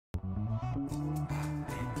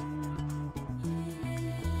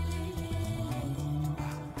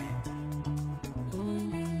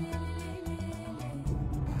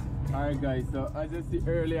Alright guys, so as you see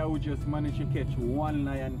earlier, we just managed to catch one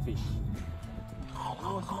lionfish.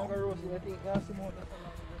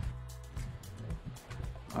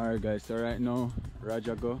 Alright guys, so right now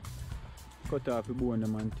Raja go cut off the bone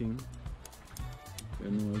them and thing.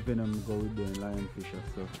 You know, Venom go with the lionfish or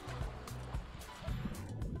so.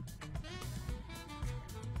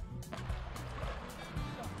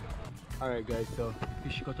 Alright guys, so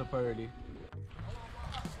fish cut up already.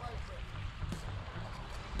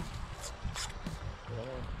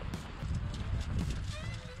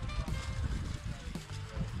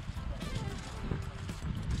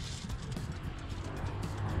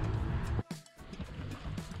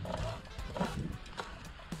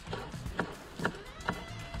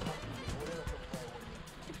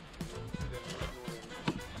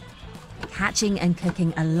 Catching and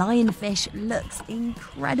cooking a lionfish looks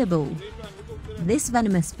incredible. This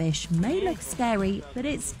venomous fish may look scary, but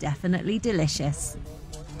it's definitely delicious.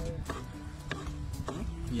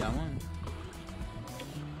 Yeah, man.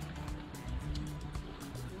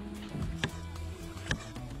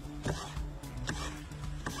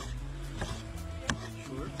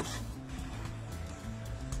 Sure.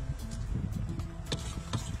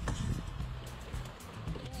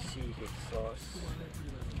 Seaweed sauce.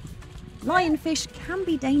 Lionfish can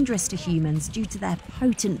be dangerous to humans due to their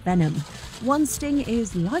potent venom. One sting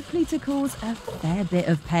is likely to cause a fair bit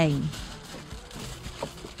of pain.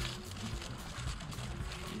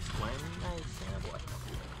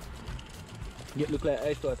 Get look like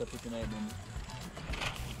ice water picking out them.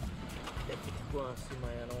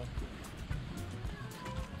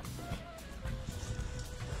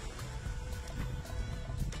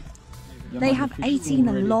 They have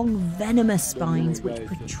 18 long venomous spines which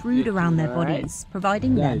protrude around their bodies,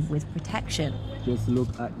 providing them with protection. Just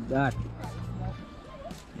look at that.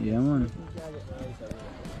 Yeah man.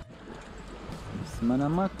 This man a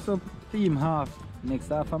max up team half. Next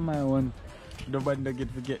half of my one. The one that get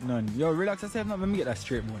forget none. Yo, relax yourself, not let me get that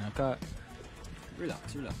straight bone.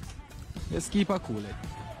 Relax. Just keep her cool.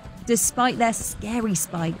 Despite their scary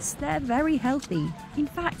spikes, they're very healthy. In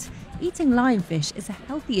fact, eating lionfish is a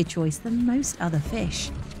healthier choice than most other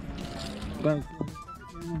fish.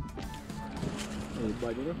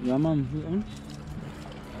 Yeah, mom.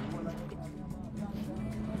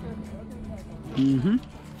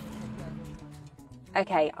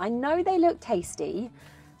 Okay, I know they look tasty,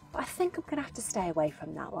 but I think I'm gonna have to stay away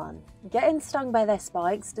from that one. Getting stung by their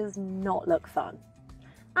spikes does not look fun.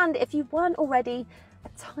 And if you weren't already a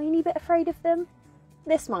tiny bit afraid of them,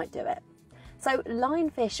 this might do it. So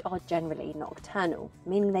lionfish are generally nocturnal,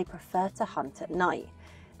 meaning they prefer to hunt at night.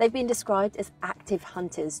 They've been described as active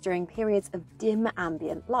hunters during periods of dim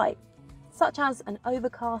ambient light, such as an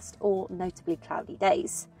overcast or notably cloudy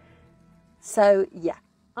days. So yeah,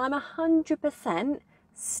 I'm 100%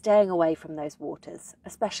 staying away from those waters,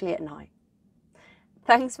 especially at night.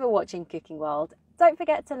 Thanks for watching Cooking Wild. Don't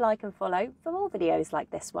forget to like and follow for more videos like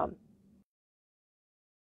this one.